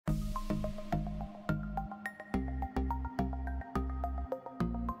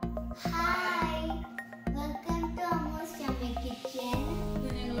Hi, welcome to Ammu's kitchen.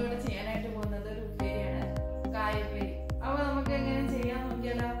 ഞങ്ങളിവിടെ ചെയ്യാനായിട്ട് പോകുന്നത് ഒരു ഉപ്പേരിയാണ്, കായുപ്പേരി. അപ്പോൾ നമുക്ക് എങ്ങനെ ചെയ്യാൻ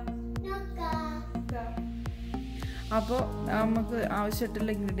നോക്കിയാലോ? അപ്പോൾ നമുക്ക്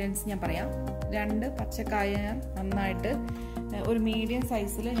ആവശ്യമായിട്ടുള്ള ഇൻഗ്രീഡിയൻസ് ഞാൻ പറയാം. 2 പച്ചക്കായ നന്നായിട്ട് ഒരു മീഡിയം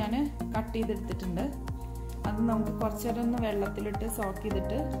സൈസിൽ ഞാൻ കട്ട് ചെയ്തെടുത്തിട്ടുണ്ട്. അത് നമുക്ക് കുറച്ച് നേരം ഒന്ന് വെള്ളത്തിലിട്ട് സോക്ക്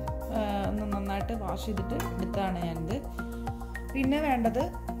ചെയ്തിട്ട് ഒന്ന് നന്നായിട്ട് വാഷ് ചെയ്തിട്ട് എടുത്താണ് ഞാനിത്. പിന്നെ വേണ്ടത്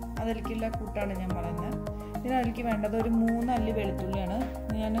അതിലേക്കുള്ള കൂട്ടാണ് ഞാൻ പറയുന്നത്. പിന്നെ അതിലേക്ക് വേണ്ടത് ഒരു 3 അല്ലി വെളുത്തുള്ളിയാണ്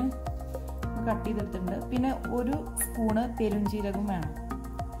ഞാൻ കട്ട് ചെയ്തെടുത്തിട്ടുണ്ട്. പിന്നെ 1 സ്പൂണ് പെരുംജീരകം വേണം.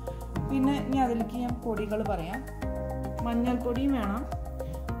 പിന്നെ ഇനി അതിലേക്ക് ഞാൻ പൊടികൾ പറയാം. മഞ്ഞൾപ്പൊടിയും വേണം,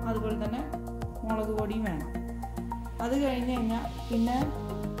 അതുപോലെ തന്നെ മുളക് പൊടിയും വേണം. അത് കഴിഞ്ഞ് കഴിഞ്ഞാൽ പിന്നെ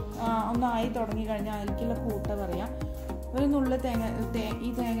ഒന്നായി തുടങ്ങി കഴിഞ്ഞാൽ അതിലേക്കുള്ള കൂട്ട പറയാം. ഒരു നുള്ള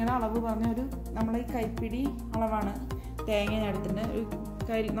ഈ തേങ്ങയുടെ അളവ് പറഞ്ഞ നമ്മളെ ഈ കൈപ്പിടി അളവാണ് തേങ്ങ ഞാൻ എടുത്തിട്ടുണ്ട്.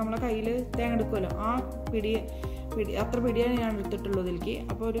 നമ്മളെ കയ്യിൽ തേങ്ങ എടുക്കുമല്ലോ, ആ പിടി അത്ര പിടിയാണ് ഞാൻ എടുത്തിട്ടുള്ളൂ ഇതിലേക്ക്.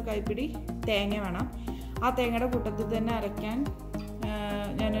 അപ്പോൾ ഒരു കൈപ്പിടി തേങ്ങ വേണം. ആ തേങ്ങയുടെ കൂട്ടത്തിൽ തന്നെ അരയ്ക്കാൻ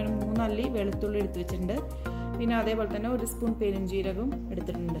ഞാനൊരു 3 അല്ലി വെളുത്തുള്ളി എടുത്ത് വെച്ചിട്ടുണ്ട്. പിന്നെ അതേപോലെ തന്നെ 1 സ്പൂൺ പെരുംജീരകം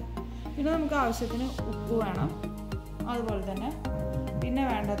എടുത്തിട്ടുണ്ട്. പിന്നെ നമുക്ക് ആവശ്യത്തിന് ഉപ്പ് വേണം. അതുപോലെ തന്നെ പിന്നെ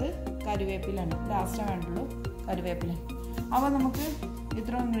വേണ്ടത് കറിവേപ്പിലാണ്, ലാസ്റ്റ് വേണ്ടുള്ളൂ കറിവേപ്പില. അപ്പോൾ നമുക്ക്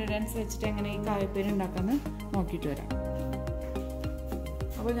ഇത്ര ഇൻഗ്രീഡിയൻസ് വെച്ചിട്ട് എങ്ങനെ ഈ കായപ്പേരി ഉണ്ടാക്കാമെന്ന് നോക്കിയിട്ട് വരാം.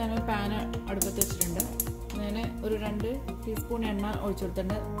 അപ്പോൾ ഞാനൊരു പാൻ അടുപ്പത്ത് വെച്ചിട്ടുണ്ട്. ഞാൻ ഒരു 2 ടീസ്പൂൺ എണ്ണ ഒഴിച്ചു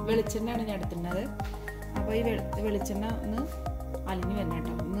കൊടുത്തിട്ടുണ്ട്. വെളിച്ചെണ്ണയാണ് ഞാൻ എടുത്തിട്ടുള്ളത്. അപ്പോൾ ഈ വെളിച്ചെണ്ണ ഒന്ന് അലിഞ്ഞ് വരണം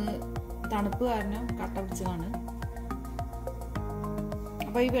കേട്ടോ. ഒന്ന് തണുപ്പ് കാരണം കട്ട പിടിച്ചതാണ്.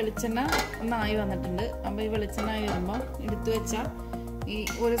 അപ്പോൾ ഈ വെളിച്ചെണ്ണ ഒന്നായി വന്നിട്ടുണ്ട്. അപ്പോൾ ഈ വെളിച്ചെണ്ണ ആയി വരുമ്പോൾ എടുത്തു വെച്ച ഈ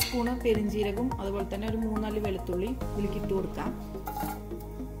 1 സ്പൂണ് പെരുംജീരകം അതുപോലെ തന്നെ ഒരു 3 അല്ലി വെളുത്തുള്ളി ഇതിലേക്ക് ഇട്ട് കൊടുക്കാം.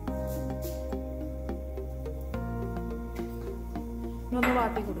 ഒന്ന്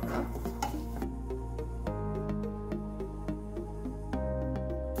വാട്ടി കൊടുക്കാം.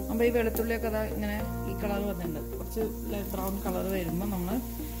 അപ്പോൾ ഈ വെളുത്തുള്ളിയൊക്കെ അതാ ഇങ്ങനെ ഈ കളർ വന്നിട്ടുണ്ട്. കുറച്ച് ബ്രൗൺ കളർ വരുമ്പോൾ നമ്മൾ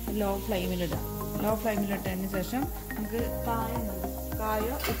ലോ ഫ്ലെയിമിലിടാം. ലോ ഫ്ലെയിമിലിട്ടതിന് ശേഷം നമുക്ക് കായ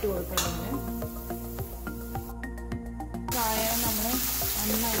ഇട്ട് കൊടുക്കണം. കായ നമ്മൾ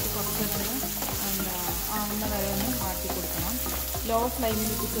നന്നായിട്ട് കുറച്ച് ആവുന്ന വരെ ഒന്ന് മാറ്റി കൊടുക്കണം. ലോ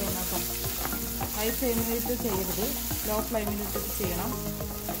ഫ്ലെയിമിലിട്ട് ചെയ്യണം കേട്ടോ. ഹൈ ഫ്ലെയിമിലിട്ട് ചെയ്യരുത്, ലോ ഫ്ലെയിമിലിട്ടിട്ട് ചെയ്യണം.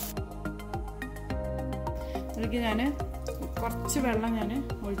 അതിലേക്ക് ഞാൻ കുറച്ച് വെള്ളം ഞാൻ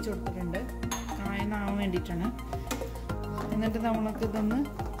ഒഴിച്ചു കൊടുത്തിട്ടുണ്ട്, കായനാവാൻ വേണ്ടിയിട്ടാണ്. എന്നിട്ട് നമ്മൾക്ക് ഇതൊന്ന്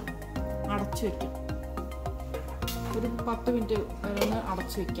അടച്ചു വയ്ക്കാം. ഒരു 10 മിനിറ്റ് വരെ ഒന്ന്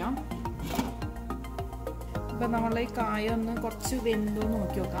അടച്ചു വയ്ക്കാം. ഇപ്പം നമ്മളെ ഈ കായ ഒന്ന് കുറച്ച് വെന്തോ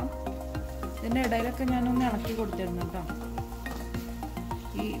നോക്കി നോക്കാം. ഇതിൻ്റെ ഇടയിലൊക്കെ ഞാനൊന്ന് ഇളക്കി കൊടുത്തിരുന്നു കേട്ടോ.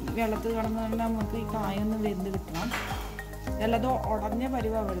 ഈ വെള്ളത്തിൽ കിടന്നുകൊണ്ട് നമുക്ക് ഈ കായ ഒന്ന് വെന്ത് കിട്ടണം. അല്ലാതെ ഉടഞ്ഞ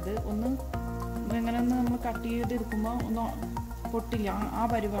പരിവാവരുത്. ഒന്ന് ഇങ്ങനെ ഒന്ന് നമ്മൾ കട്ട് ചെയ്തെടുക്കുമ്പോൾ ഒന്ന് പൊട്ടില്ല, ആ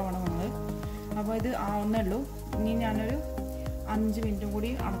പരിവാവണം നമ്മൾ. അപ്പോൾ ഇത് ആവുന്നേ ഉള്ളൂ. ഇനി ഞാനൊരു 5 മിനിറ്റും കൂടി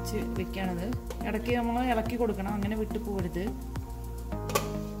അടച്ച് വെക്കുകയാണത്. ഇടയ്ക്ക് നമ്മൾ ഇളക്കി കൊടുക്കണം, അങ്ങനെ വിട്ടു പോകരുത്.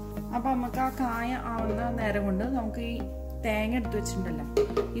 അപ്പം നമുക്ക് ആ കായ ആവുന്ന നേരം കൊണ്ട് നമുക്ക് ഈ തേങ്ങ എടുത്ത് വെച്ചിട്ടുണ്ടല്ലോ,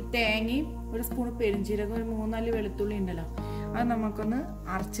 ഈ തേങ്ങയും 1 സ്പൂൺ പെരുംജീരകം 3 അല്ലി വെളുത്തുള്ളി ഉണ്ടല്ലോ, അത് നമുക്കൊന്ന്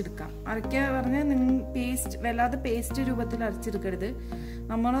അരച്ചെടുക്കാം. അരയ്ക്കുക പറഞ്ഞാൽ നിങ്ങൾ വല്ലാതെ പേസ്റ്റ് രൂപത്തിൽ അരച്ചെടുക്കരുത്.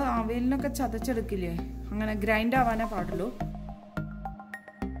 നമ്മൾ അവലിനൊക്കെ ചതച്ചെടുക്കില്ലേ, അങ്ങനെ ഗ്രൈൻഡ് ആവാനേ പാടുള്ളൂ.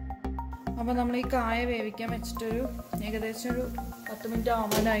 അപ്പോൾ നമ്മൾ ഈ കായ വേവിക്കാൻ വെച്ചിട്ടൊരു ഏകദേശം ഒരു 10 മിനിറ്റ്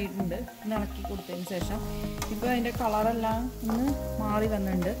ആവാനായിട്ടുണ്ട്. ഒന്ന് ഇളക്കി കൊടുത്തതിന് ശേഷം ഇപ്പോൾ അതിൻ്റെ കളറെല്ലാം ഒന്ന് മാറി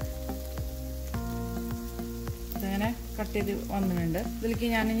വന്നിട്ടുണ്ട്. ഇങ്ങനെ കട്ട് ചെയ്ത് വന്നിട്ടുണ്ട്. ഇതിലേക്ക്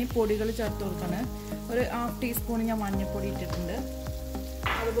ഞാനിനി പൊടികൾ ചേർത്ത് കൊടുക്കാണ്. ഒരു 1/2 ടീസ്പൂൺ ഞാൻ മഞ്ഞൾപ്പൊടി ഇട്ടിട്ടുണ്ട്.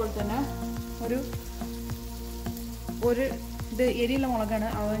 അതുപോലെ തന്നെ ഇത് എരിയുള്ള മുളകാണ്,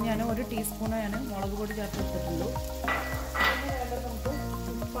 അത് ഞാൻ 1 ടീസ്പൂൺ ഞാൻ മുളക് പൊടി ചേർത്ത് കൊടുത്തിട്ടുള്ളൂ. പിന്നെ വേണ്ടത് നമുക്ക്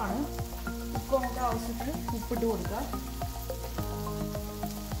ഉപ്പാണ്. ഉപ്പ് നമുക്ക് ആവശ്യത്തിന് ഉപ്പിട്ട് കൊടുക്കാം.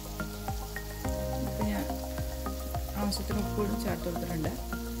 ഇപ്പം ഞാൻ ആവശ്യത്തിന് ഉപ്പ് ചേർത്ത് കൊടുത്തിട്ടുണ്ട്.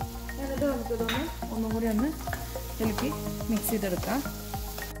 എന്നിട്ട് നമുക്കിതൊന്ന് ഒന്നും കൂടി ഒന്ന് ഇതിലേക്ക് മിക്സ് ചെയ്തെടുക്കാം.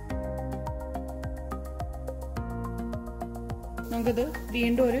 നമുക്കിത്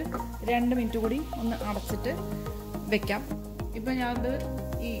വീണ്ടും ഒരു 2 മിനിറ്റ് കൂടി ഒന്ന് അടച്ചിട്ട് വെക്കാം. ഇപ്പം ഞാനത്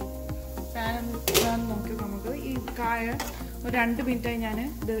ഈ പാൻ നോക്കി നമുക്ക് ഈ കായ ഒരു 2 മിനിറ്റായി ഞാൻ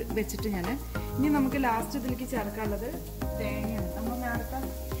ഇത് വെച്ചിട്ട് ഇനി നമുക്ക് ലാസ്റ്റ് ഇതിലേക്ക് ചേർക്കാനുള്ളത് തേങ്ങയാണ്. നമ്മൾ നേരത്തെ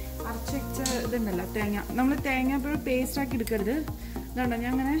അരച്ച് വെച്ച ഇതുണ്ടല്ലോ തേങ്ങ, നമ്മൾ തേങ്ങ ഇപ്പോൾ പേസ്റ്റാക്കി എടുക്കരുത്. ഇതുണ്ടോ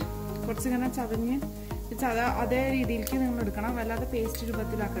ഞാൻ അങ്ങനെ കുറച്ചിങ്ങനെ ചതഞ്ഞ് അതേ രീതിയിലേക്ക് നിങ്ങൾ എടുക്കണം, വല്ലാതെ പേസ്റ്റ്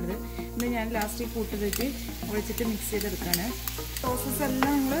രൂപത്തിലാക്കരുത്. ഇത് ഞാൻ ലാസ്റ്റ് കൂട്ടിലേക്ക് ഒഴിച്ചിട്ട് മിക്സ് ചെയ്തെടുക്കുകയാണ്. പ്രോസസ്സ്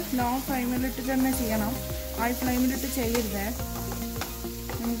എല്ലാം നിങ്ങൾ ലോ ഫ്ലെയിമിലിട്ട് തന്നെ ചെയ്യണം, ഹൈ ഫ്ലെയിമിലിട്ട് ചെയ്യരുത്.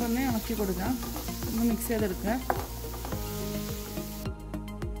 നമുക്കൊന്ന് ഇളക്കി കൊടുക്കാം. ഒന്ന് മിക്സ് ചെയ്തെടുക്കുക.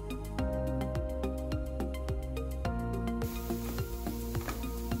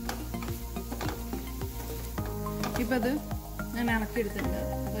 ഇപ്പം അത് ഞാൻ ഇളക്കിയെടുത്തിട്ടുണ്ട്.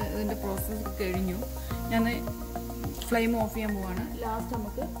 ഇതിൻ്റെ പ്രോസസ്സ് കഴിഞ്ഞു. ഞാൻ ഫ്ലെയിം ഓഫ് ചെയ്യാൻ പോവാണ്. ലാസ്റ്റ്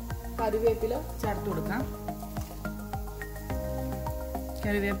നമുക്ക് കറിവേപ്പില ചേർത്ത് കൊടുക്കാം.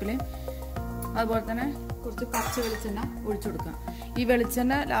 കറിവേപ്പില അതുപോലെ തന്നെ കുറച്ച് പച്ച വെളിച്ചെണ്ണ ഒഴിച്ചു കൊടുക്കാം. ഈ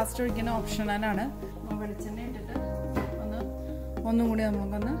വെളിച്ചെണ്ണ ലാസ്റ്റ് ഒഴിക്കുന്ന ഓപ്ഷണലാണ്. വെളിച്ചെണ്ണ ഇട്ടിട്ട് ഒന്നും കൂടി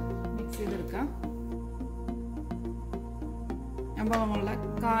നമുക്കൊന്ന് മിക്സ് ചെയ്തെടുക്കാം. അപ്പോൾ നമ്മളുടെ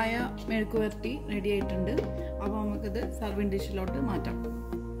കായ മെഴുക്കുവരട്ടി റെഡി ആയിട്ടുണ്ട്. അപ്പോൾ നമുക്കിത് സർവിങ് ഡിഷിലോട്ട് മാറ്റാം.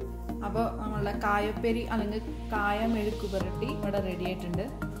 അപ്പോൾ നമ്മളുടെ കായപ്പേരി അല്ലെങ്കിൽ കായ മെഴുക്കുപുരട്ടി ഇവിടെ റെഡി ആയിട്ടുണ്ട്.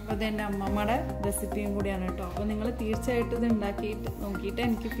 അപ്പോൾ ഇത് എൻ്റെ അമ്മമ്മയുടെ റെസിപ്പിയും കൂടിയാണ് കേട്ടോ. അപ്പോൾ നിങ്ങൾ തീർച്ചയായിട്ടും ഇത് ഉണ്ടാക്കിയിട്ട് നോക്കിയിട്ട്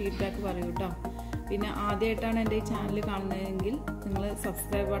എനിക്ക് ഫീഡ്ബാക്ക് പറയൂ കേട്ടോ. പിന്നെ ആദ്യമായിട്ടാണ് എൻ്റെ ഈ ചാനൽ കാണുന്നതെങ്കിൽ നിങ്ങൾ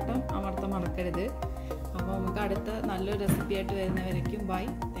സബ്സ്ക്രൈബ് ബട്ടൺ അമർത്താൻ മറക്കരുത്. അപ്പോൾ നമുക്ക് അടുത്ത നല്ലൊരു റെസിപ്പി ആയിട്ട് വരുന്നവരേക്കും ബൈ.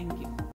 Thank you.